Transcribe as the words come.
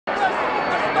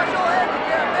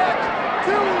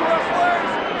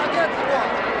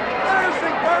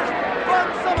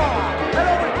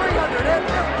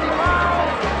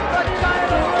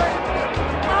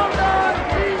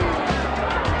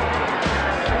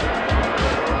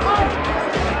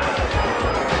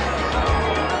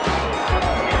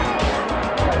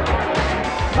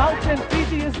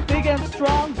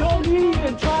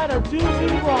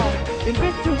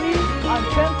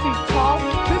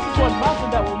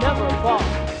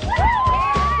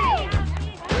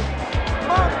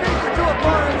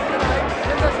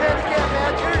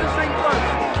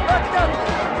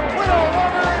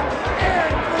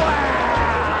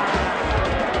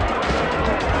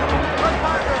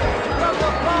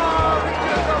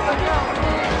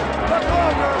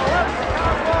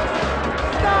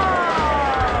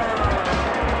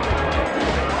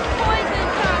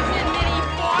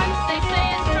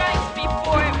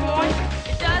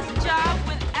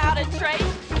the trace.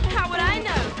 How would I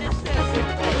know this innocent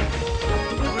face?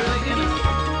 Really innocent.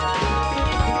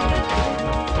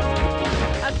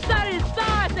 A sudden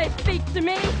star, they speak to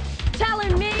me,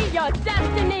 telling me your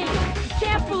destiny.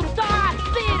 Can't fool star, I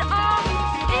see it all.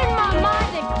 In my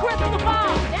mind, a crystal ball.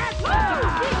 That's what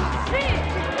you see it.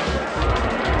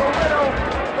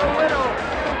 The widow,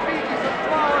 give Fiji some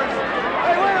flowers.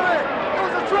 Hey, wait a minute, it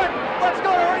was a trick. Let's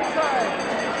go to ringside.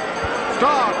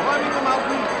 Star climbing the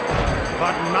mountain,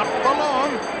 but not for long.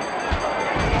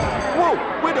 Whoa,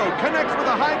 Widow connects with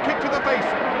a high kick to the face,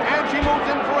 and she moves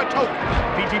in for a toke.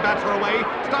 Fiji bats her away.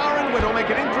 Star and Widow make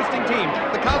an interesting team.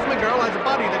 The Cosmic Girl has a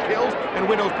body that kills, and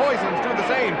Widow's poisons do the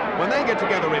same. When they get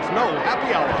together, it's no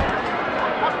happy hour.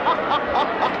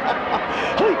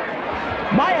 Hey,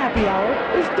 my happy hour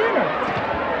is dinner.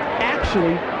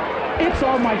 Actually, it's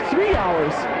all my 3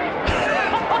 hours.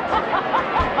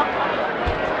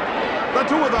 The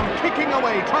two of them kicking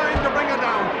away, trying to bring her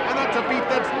down, and that's a feat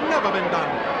that's never been done.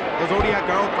 The Zodiac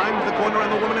Girl climbs the corner and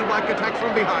the woman in black attacks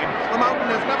from behind. The mountain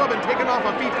has never been taken off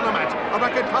a feet in a match, a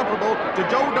record comparable to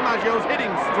Joe DiMaggio's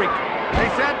hitting streak. They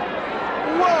said,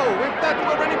 whoa, if that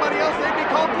were anybody else, they'd be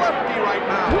called Lefty right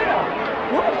now. Widow,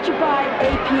 why did you buy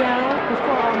a piano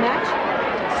before our match?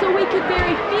 So we could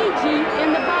bury Fiji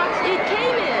in the box it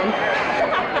came in.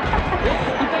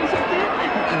 You think so, too?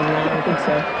 No, I don't think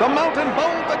so. The mountain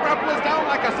bowled the grapplers down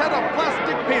like a set of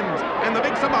plastic pins, and the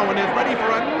big Samoan is ready for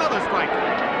another strike.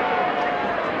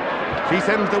 She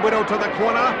sends the Widow to the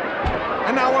corner,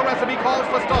 and now a recipe calls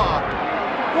for Star.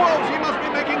 Whoa, she must be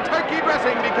making turkey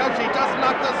dressing because she just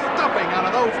knocked the stuffing out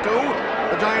of those two.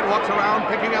 The giant walks around,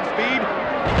 picking up speed.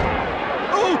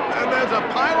 Ooh, and there's a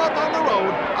pile-up on the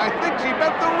road. I think she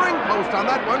bent the ring post on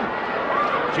that one.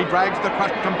 She drags the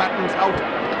crushed combatants out.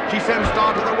 She sends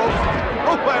Star to the ropes.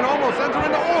 Oh, and almost sends her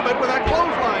into orbit with that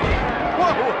clothesline.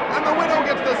 Whoa, and the Widow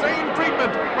gets the same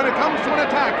treatment. When it comes to an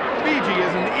attack, Fiji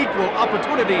is an equal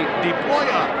opportunity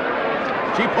deployer.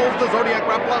 She pulls the Zodiac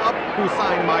Grappler up, whose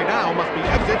sign by now must be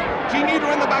exit. She kneed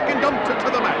her in the back and dumped her to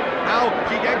the mat. Now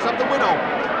she yanks up the Widow.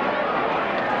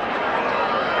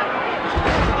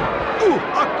 Ooh,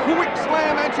 a quick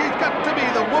slam, and she's got to be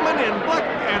the woman in black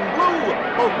and blue.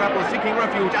 Both grapplers seeking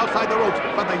refuge outside the ropes,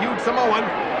 but the huge Samoan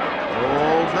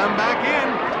pulls them back in.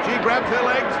 She grabs their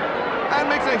legs and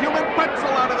makes a human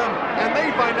pretzel out of them, and they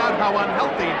find out how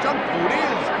unhealthy junk food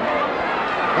is.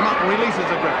 The mountain releases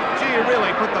a grip. She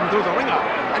really put them through the ringer.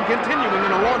 And continuing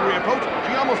in a laundry approach,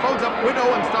 she almost holds up Widow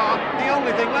and Star. The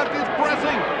only thing left is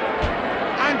pressing.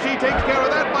 And she takes care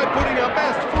of that by putting her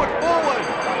best foot forward.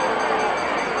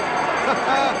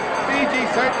 Fiji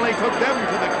certainly took them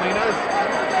to the cleaners.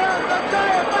 The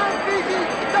giant Myt Fiji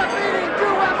defeating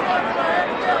two wrestlers in a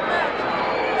handicap match.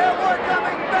 And we're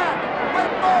coming back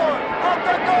with more of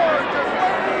the gorgeous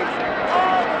ladies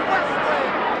of wrestling.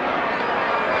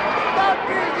 Myt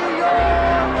Fiji, your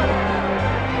winner.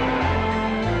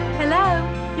 Hello,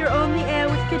 you're on the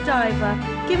air with Godiva,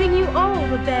 giving you all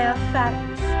the bare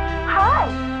facts. Hi,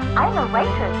 I'm a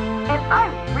waitress, and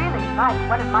I really like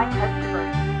one of my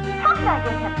customers. How can I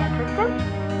get him interested?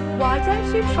 Why don't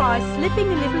you try slipping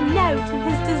a little note in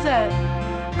his dessert?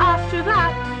 After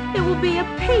that, it will be a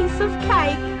piece of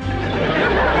cake.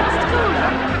 Next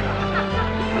caller.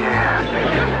 Yeah,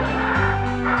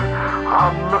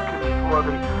 I'm looking for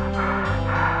the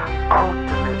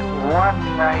ultimate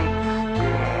one-night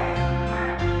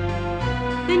stand.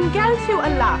 Then go to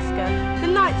Alaska. The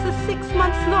nights are 6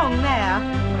 months long there.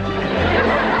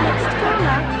 Next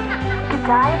caller.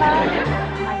 Godiva,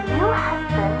 my new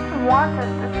husband wants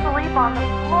us to sleep on the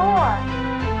floor.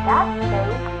 That's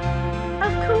fake.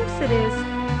 Of course it is.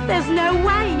 There's no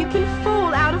way you can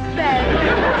fall out of bed.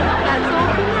 That's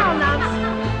all for now, loves.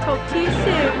 Talk to you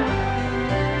soon.